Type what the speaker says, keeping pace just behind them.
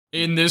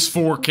In this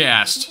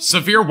forecast,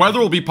 severe weather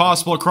will be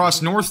possible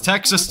across North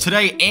Texas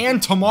today and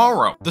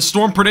tomorrow. The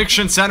Storm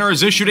Prediction Center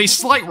has issued a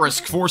slight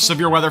risk for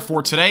severe weather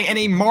for today and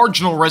a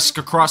marginal risk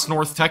across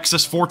North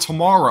Texas for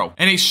tomorrow.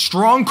 And a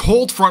strong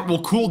cold front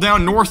will cool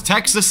down North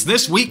Texas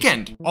this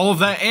weekend. All of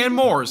that and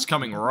more is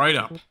coming right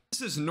up.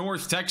 This is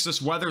North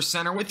Texas Weather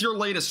Center with your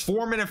latest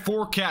 4-minute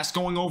forecast,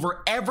 going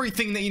over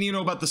everything that you need to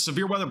know about the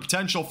severe weather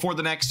potential for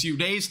the next few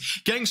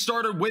days. Getting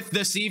started with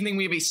this evening,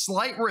 we have a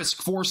slight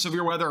risk for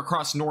severe weather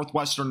across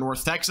northwestern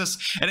North Texas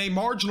and a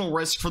marginal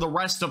risk for the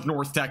rest of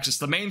North Texas.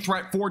 The main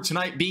threat for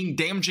tonight being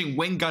damaging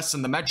wind gusts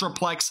in the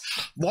Metroplex.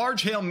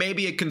 Large hail may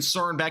be a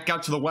concern back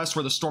out to the west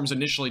where the storms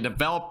initially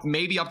developed,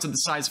 maybe up to the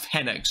size of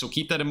hen eggs. So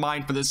keep that in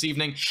mind for this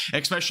evening,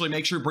 especially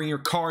make sure you bring your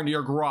car into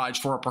your garage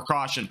for a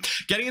precaution.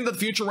 Getting into the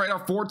future radar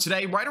for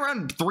today, right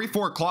around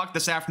 3-4 o'clock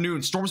this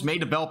afternoon, storms may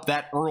develop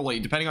that early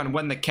depending on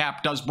when the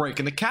cap does break,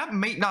 and the cap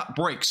may not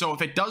break. So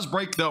if it does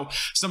break though,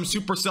 some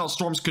supercell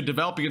storms could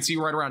develop. You can see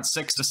right around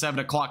 6 to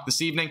 7 o'clock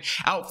this evening.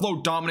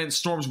 Outflow dominant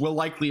storms will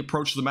likely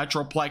approach the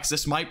Metroplex.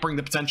 This might bring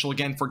the potential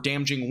again for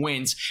damaging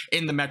winds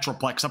in the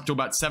Metroplex up to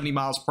about 70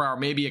 miles per hour,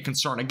 may be a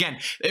concern. Again,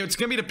 it's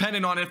going to be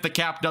dependent on if the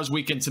cap does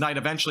weaken tonight.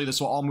 Eventually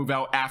this will all move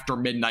out after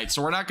midnight,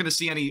 so we're not going to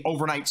see any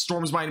overnight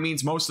storms by any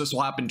means. Most of this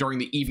will happen during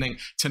the evening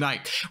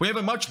tonight. We have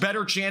a much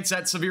better chance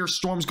at severe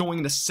storms going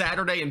into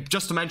Saturday, and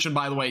just to mention,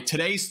 by the way,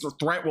 today's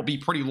threat will be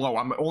pretty low.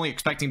 I'm only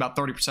expecting about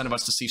 30% of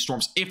us to see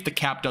storms if the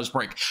cap does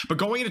break. But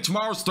going into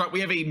tomorrow's threat, we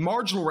have a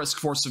marginal risk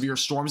for severe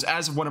storms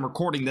as of when I'm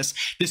recording this.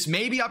 This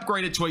may be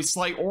upgraded to a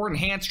slight or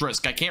enhanced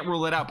risk. I can't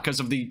rule it out because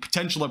of the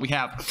potential that we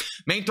have.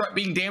 Main threat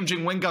being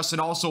damaging wind gusts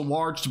and also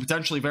large to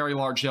potentially very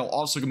large hail,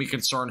 also going to be a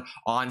concern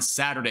on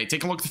Saturday.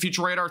 Take a look at the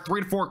future radar.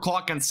 3 to 4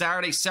 o'clock on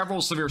Saturday,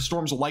 several severe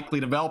storms will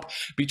likely develop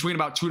between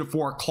about 2 to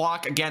 4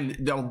 o'clock. Again,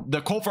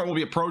 the cold front will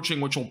be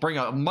approaching, which will bring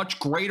a much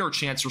greater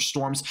chance for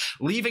storms,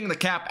 leaving the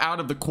cap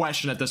out of the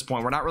question at this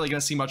point. We're not really going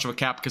to see much of a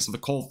cap because of the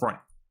cold front.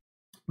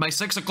 By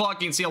 6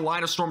 o'clock, you can see a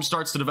line of storms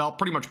starts to develop,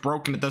 pretty much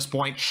broken at this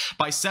point.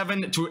 By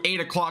 7 to 8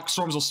 o'clock,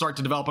 storms will start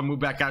to develop and move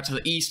back out to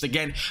the east.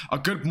 Again, a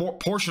good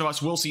portion of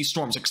us will see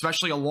storms,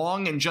 especially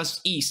along and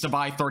just east of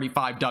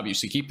I-35W,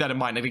 so keep that in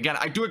mind. And again,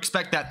 I do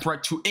expect that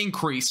threat to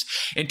increase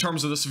in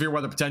terms of the severe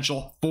weather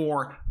potential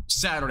for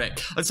Saturday.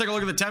 Let's take a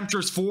look at the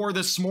temperatures for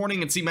this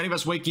morning and see many of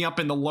us waking up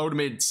in the low to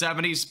mid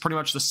 70s, pretty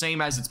much the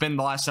same as it's been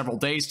the last several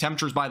days.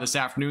 Temperatures by this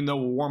afternoon, though,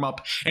 will warm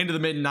up into the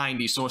mid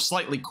 90s, so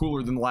slightly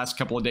cooler than the last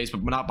couple of days,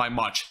 but not by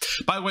much.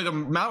 By the way, the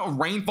amount of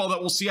rainfall that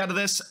we'll see out of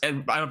this,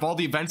 and out of all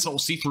the events that we'll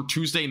see through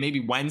Tuesday and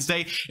maybe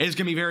Wednesday, is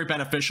going to be very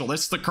beneficial.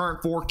 This is the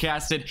current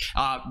forecasted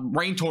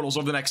rain totals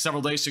over the next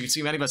several days, so you can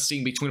see many of us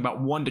seeing between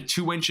about 1 to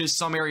 2 inches.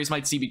 Some areas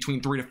might see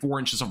between 3 to 4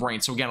 inches of rain,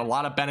 so again, a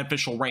lot of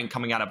beneficial rain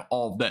coming out of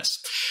all of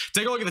this.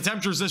 Take a look at the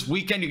temperatures this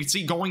weekend. You can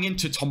see going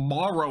into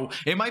tomorrow,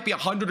 it might be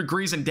 100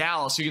 degrees in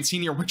Dallas. You can see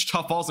near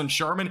Wichita Falls and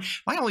Sherman, it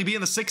might only be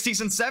in the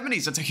 60s and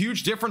 70s. It's a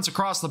huge difference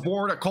across the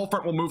board. A cold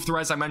front will move through,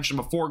 as I mentioned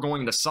before,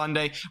 going into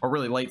Sunday, or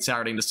really late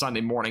Saturday into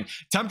Sunday morning.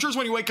 Temperatures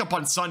when you wake up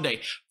on Sunday,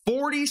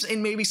 40s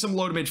and maybe some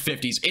low to mid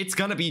 50s. It's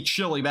going to be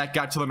chilly back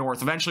out to the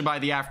north. Eventually by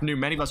the afternoon,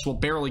 many of us will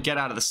barely get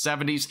out of the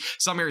 70s.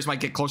 Some areas might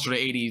get closer to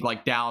 80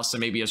 like Dallas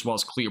and maybe as well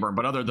as Cleburne.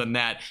 But other than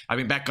that, I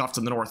mean, back off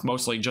to the north,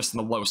 mostly just in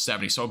the low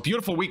 70s. So a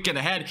beautiful weekend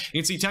ahead.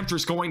 You can see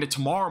temperatures going to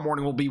tomorrow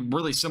morning will be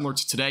really similar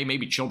to today.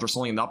 Maybe chilled,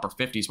 only in the upper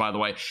 50s, by the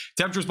way.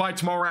 Temperatures by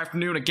tomorrow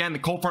afternoon. Again, the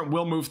cold front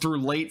will move through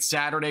late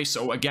Saturday.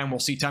 So again, we'll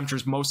see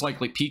temperatures most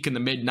likely peak in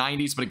the mid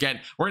 90s. But again,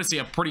 we're going to see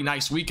a pretty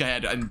nice week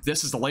ahead. And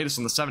this is the latest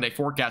on the 7-day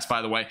forecast,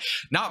 by the way.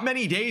 Not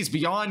many days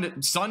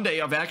beyond Sunday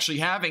of actually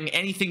having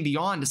anything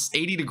beyond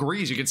 80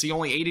 degrees. You can see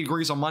only 80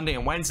 degrees on Monday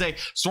and Wednesday.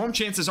 Storm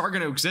chances are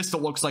going to exist, it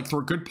looks like,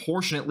 through a good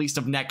portion at least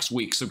of next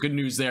week. So good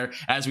news there,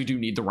 as we do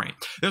need the rain.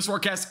 This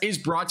forecast is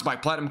brought to you by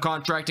Platinum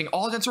Contracting,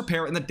 all events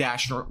repair in the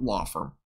Dashner Law Firm.